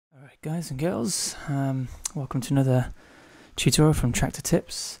Alright guys and girls, welcome to another tutorial from Traktor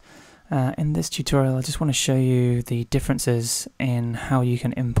Tips. In this tutorial I just want to show you the differences in how you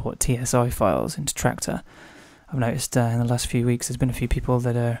can import TSI files into Traktor. I've noticed in the last few weeks there's been a few people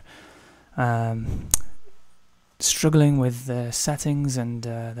that are struggling with their settings, and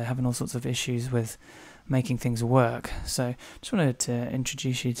they're having all sorts of issues with making things work. So just wanted to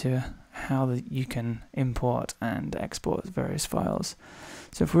introduce you to how you can import and export various files.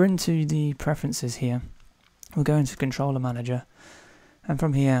 So if we're into the preferences here, we'll go into Controller Manager, and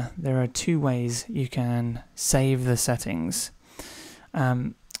from here there are two ways you can save the settings.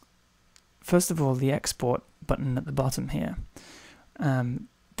 First of all, the export button at the bottom here.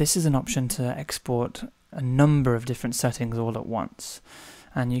 This is an option to export a number of different settings all at once,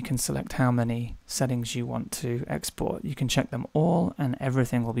 and you can select how many settings you want to export. You can check them all and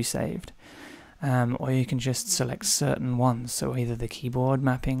everything will be saved. Or you can just select certain ones, so either the keyboard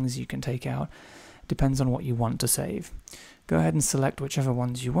mappings you can take out, depends on what you want to save. Go ahead and select whichever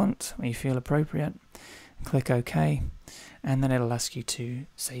ones you want or you feel appropriate, click OK, and then it'll ask you to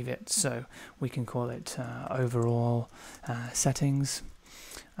save it. So we can call it overall settings,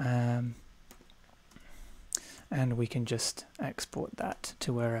 and we can just export that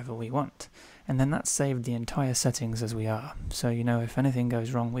to wherever we want, and then that's saved the entire settings as we are. So you know, if anything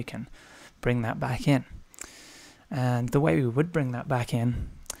goes wrong, we can bring that back in. And the way we would bring that back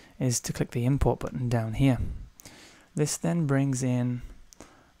in is to click the import button down here. This then brings in,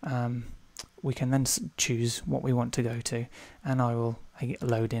 we can then choose what we want to go to, and I will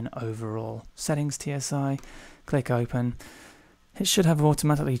load in overall settings TSI, click open. It should have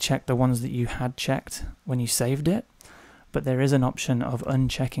automatically checked the ones that you had checked when you saved it, but there is an option of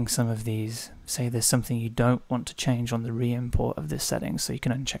unchecking some of these. Say there's something you don't want to change on the re-import of this setting, so you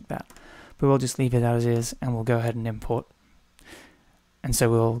can uncheck that. But we'll just leave it as is and we'll go ahead and import. And so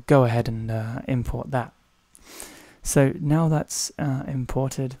we'll go ahead and import that. So now that's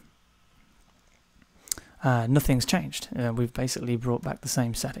imported, nothing's changed. We've basically brought back the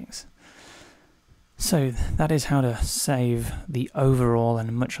same settings. So that is how to save the overall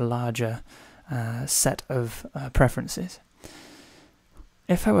and much larger set of preferences.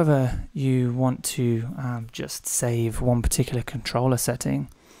 If, however, you want to just save one particular controller setting,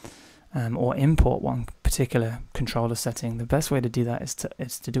 or import one particular controller setting, the best way to do that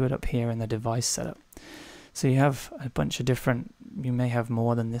is to do it up here in the device setup. So you have a bunch of different, you may have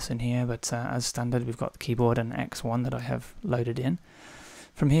more than this in here, but as standard we've got the keyboard and X1 that I have loaded in.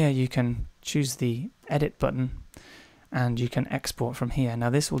 From here you can choose the edit button and you can export from here. Now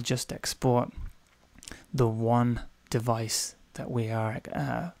this will just export the one device that we are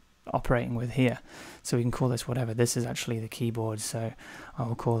operating with here, so we can call this whatever. This is actually the keyboard, so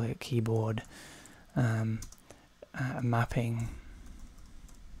I'll call it keyboard mapping,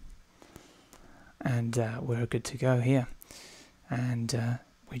 and we're good to go here. And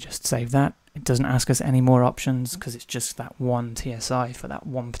we just save that. It doesn't ask us any more options because it's just that one TSI for that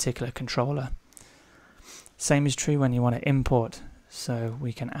one particular controller. Same is true when you want to import, so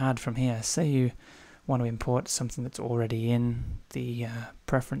we can add from here. Say you want to import something that's already in the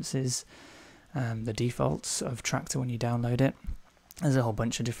preferences, the defaults of Traktor when you download it. There's a whole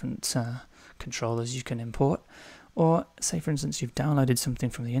bunch of different controllers you can import. Or say for instance you've downloaded something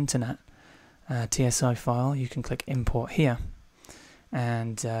from the internet, TSI file, you can click import here,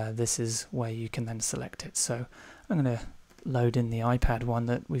 and this is where you can then select it. So I'm going to load in the iPad one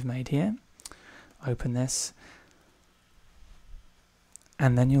that we've made here, open this,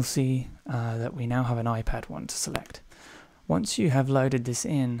 and then you'll see that we now have an iPad one to select. Once you have loaded this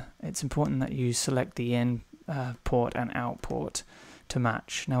in, it's important that you select the in port and out port to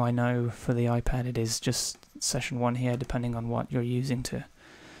match. Now I know for the iPad it is just session 1 here, depending on what you're using to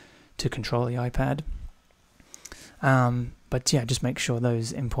control the iPad. But yeah, just make sure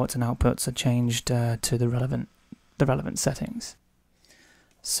those imports and outputs are changed to the relevant settings.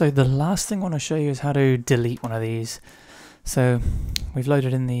 So the last thing I want to show you is how to delete one of these. So we've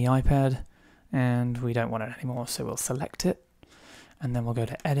loaded in the iPad and we don't want it anymore, so we'll select it and then we'll go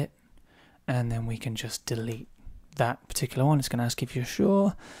to edit, and then we can just delete that particular one. It's going to ask if you're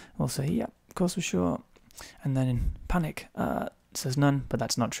sure. We'll say yep, of course we're sure, and then in panic it says none, but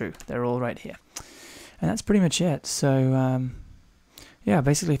that's not true. They're all right here. And that's pretty much it. So yeah,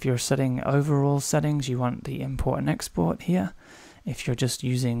 basically if you're setting overall settings, you want the import and export here. If you're just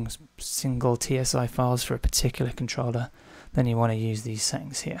using single TSI files for a particular controller, then you want to use these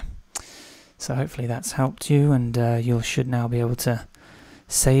settings here. So hopefully that's helped you, and you should now be able to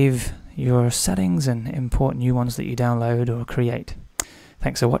save your settings and import new ones that you download or create.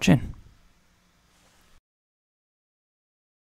 Thanks for watching.